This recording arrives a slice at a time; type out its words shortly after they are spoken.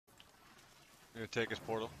You're gonna take his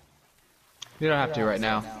portal. You don't have to right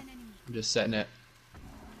now. I'm just setting it.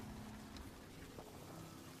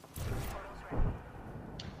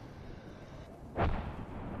 There's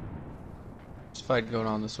a fight going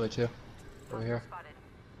on this way too. Over here.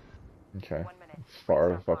 Okay. It's far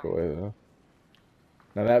the fuck away though.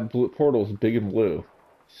 Now that blue portal's big and blue,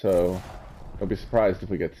 so don't be surprised if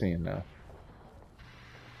we get seen now.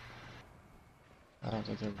 I don't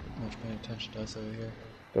think they're much paying attention to us over here.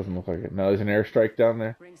 Doesn't look like it. No, there's an airstrike down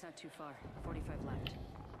there. Ring's not too far. 45 left.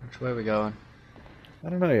 Which way are we going? I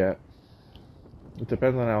don't know yet. It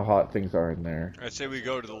depends on how hot things are in there. I'd say we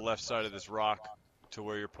go to the left side of this rock to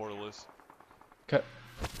where your portal is. Okay.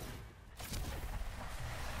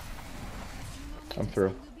 I'm through.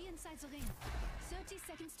 We'll be inside the ring. 30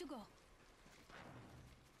 seconds to go.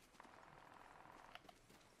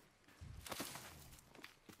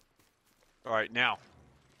 Alright, now,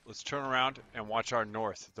 let's turn around and watch our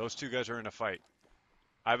north. Those two guys are in a fight.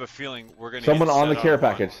 I have a feeling we're gonna Someone get on the set care up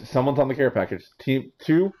on- package. Someone's on the care package. Team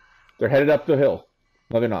 2, they're headed up the hill.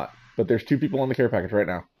 No, they're not. But there's 2 people on the care package right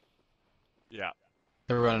now. Yeah,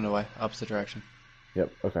 They're running away, opposite direction.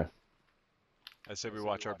 Yep, okay. I say we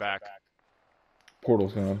watch our back.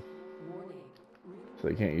 Portal's gone. So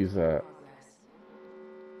they can't use that.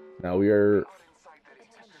 Now we are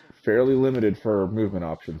fairly limited for movement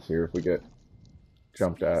options here if we get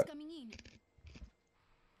jumped at. Coming in.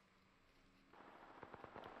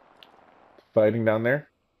 Fighting down there.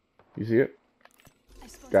 You see it? I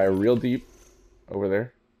spotted Guy real deep over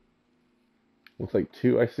there. Looks like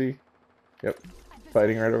 2 I see. Yep.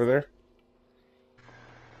 Fighting right over there.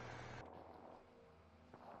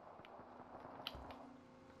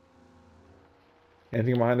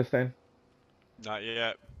 Anything behind us, Dane? Not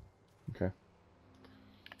yet. Okay.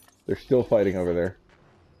 They're still fighting over there.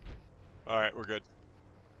 Alright, we're good.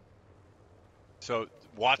 So,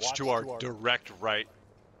 watch to our direct right.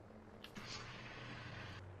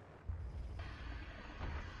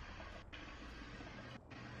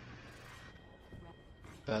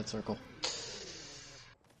 Bad circle.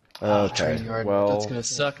 Okay, Training yard. well, That's gonna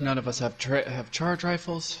suck. None of us have charge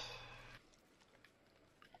rifles.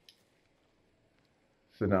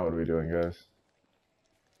 so now what are we doing, guys?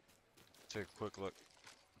 Take a quick look.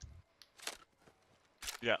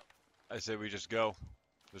 Yeah, I say we just go.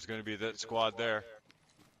 There's gonna be that squad there.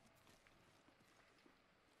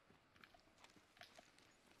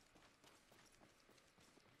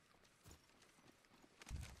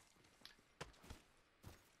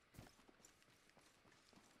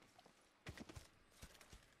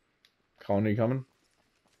 Colin, are you coming?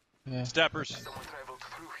 Yeah. Steppers.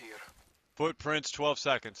 Footprints, 12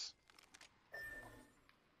 seconds.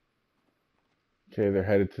 Okay, they're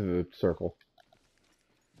headed to the circle.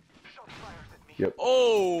 Yep.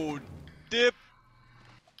 Oh, dip.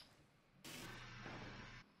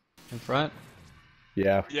 In front.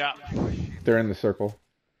 Yeah, Yeah. they're in the circle.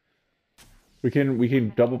 We can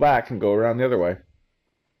double back and go around the other way.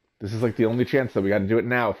 This is like the only chance that we got to do it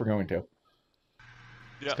now if we're going to.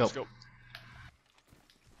 Yeah, go. let's go.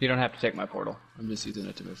 You don't have to take my portal. I'm just using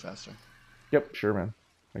it to move faster. Yep, sure, man.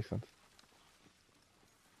 Makes sense.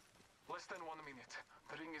 Less than 1 minute.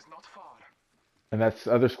 The ring is not far. And that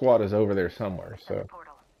other squad is over there somewhere, so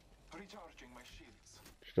Recharging my shields.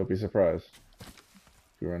 just don't be surprised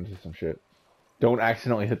if we run into some shit. Don't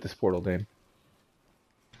accidentally hit this portal, Dane.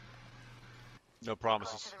 No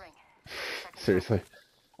promises. Seriously.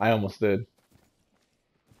 I almost did.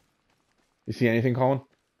 You see anything, Colin?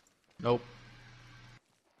 Nope.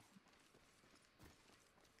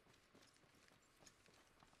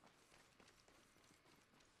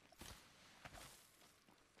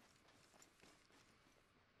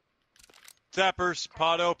 Zappers,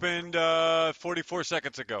 pod opened 44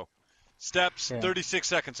 seconds ago. Steps, Yeah. 36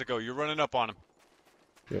 seconds ago. You're running up on him.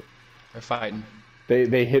 Yep. They're fighting.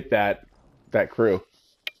 They hit that crew.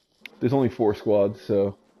 There's only 4 squads,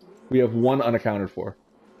 so we have 1 unaccounted for.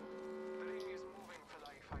 The ring is moving,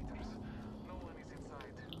 fly fighters. No one is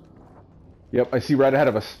inside. Yep, I see right ahead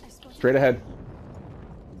of us. Straight ahead.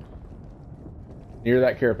 Near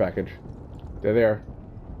that care package. There they are.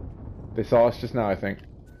 They saw us just now, I think.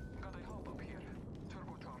 Got a hop up here.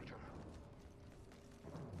 Turbocharger.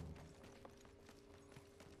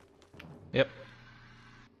 Yep.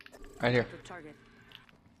 Right here. Good target.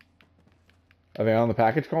 Are they on the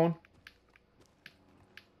package, Colin?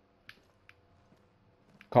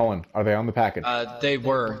 Colin, are they on the package? They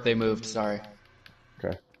were. They moved. Sorry.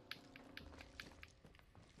 Okay.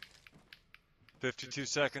 52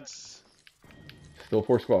 seconds. Still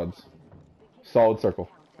 4 squads. Solid circle.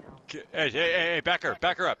 Hey, back her up.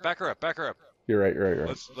 You're right.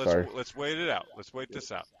 Let's Sorry. wait it out. Let's wait this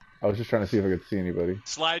out. I was just trying to see if I could see anybody.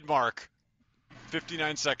 Slide mark.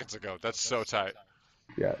 59 seconds ago. That's so tight.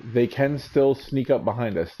 Yeah, they can still sneak up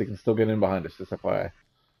behind us. They can still get in behind us, just FYI.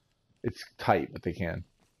 It's tight, but they can.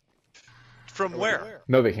 From where?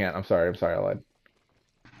 No, they can't. I'm sorry, I lied.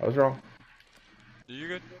 I was wrong. You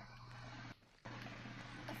good?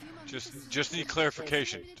 A few more Just meters. need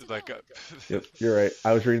clarification. Like, Yep, you're right.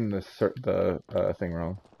 I was reading the thing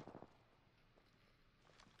wrong.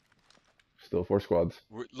 Still 4 squads.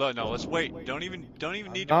 no, let's wait. Don't even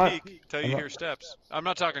need to Not- peek till I'm you not- hear steps. I'm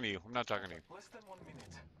not talking to you. I'm not talking to you. Less than 1 minute.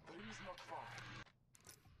 The ring is not far.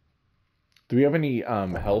 Do we have any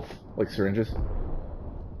health, like syringes?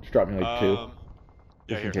 Just drop me like 2. Yeah,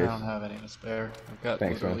 Just in here. I case. don't have any to spare. I've got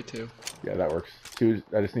Thanks, literally man. 2. Yeah, that works. 2.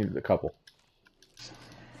 I just need a couple. 30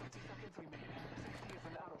 seconds remain. Safety is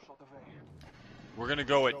an arrow shot away. We're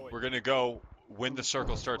gonna go when the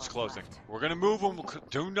circle starts closing. We're gonna move when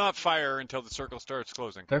do not fire until the circle starts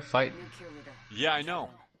closing. They're fighting. New kill leader. Yeah, I know.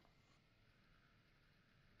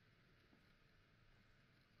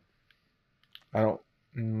 I don't.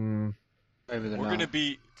 Maybe they're We're not. gonna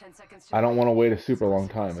be 10 seconds to I don't go. want to wait a super long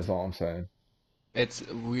time. Is all I'm saying. It's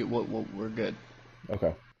we're good.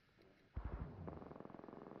 Okay.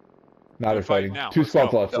 Now they're They're fighting fighting. now. 2 Let's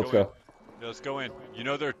squads go. left. Let's Let's go go. Let's go in. You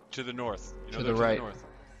know they're to the north. You know To they're the right. north.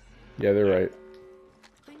 Yeah, they're right.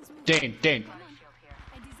 Rings moving. Dane. Come on.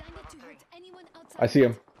 I designed it to hurt anyone outside. I see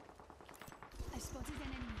him. I spotted an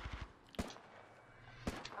enemy.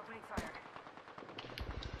 Opening fire.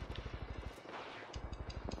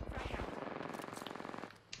 Frag out.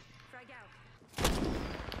 Frag out.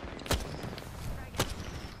 Frag out.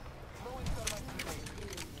 Throwing thermite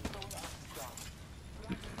grenade. Throwing axis down.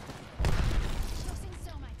 Tossing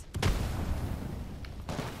thermite.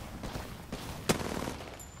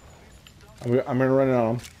 I'm gonna run it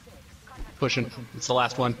on them. Pushing. It's the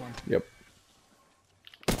last one. Yep.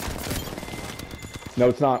 No,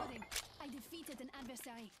 it's not. Reloading. I defeated an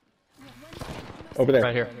adversary. We're one step closer. Over there.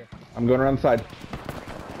 Right here. I'm going around the side.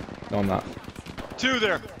 No, I'm not. 2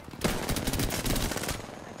 there. I'm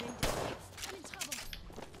in trouble.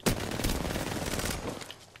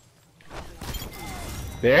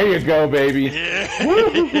 There you go, baby.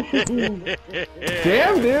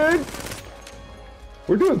 Damn, dude.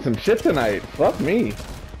 We're doing some shit tonight. Fuck me.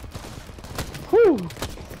 Whew.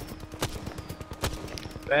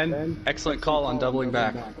 Ben, excellent call on doubling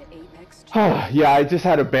back. The apex Yeah, I just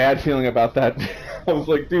had a bad feeling about that. I was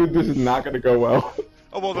like, dude, this is not gonna go well.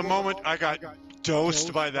 Oh well, the moment I got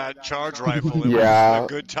dosed by that charge rifle, it Yeah. was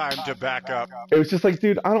a good time to back up. It was just like,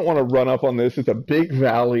 dude, I don't want to run up on this. It's a big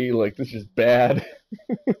valley. Like, this is bad.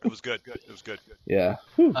 It was good. It was good. Yeah.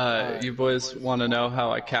 Whew. You boys want to know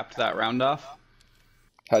how I capped that round off?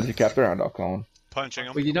 How'd you cap the round off, Colin? Punching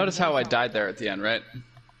him. Well, you notice how I died there at the end, right?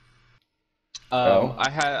 Oh.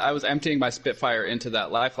 I was emptying my Spitfire into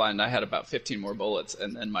that lifeline, and I had about 15 more bullets,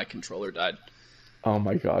 and then my controller died. Oh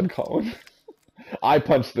my God, Colin. I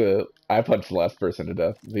punched the last person to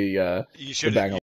death. The You should bang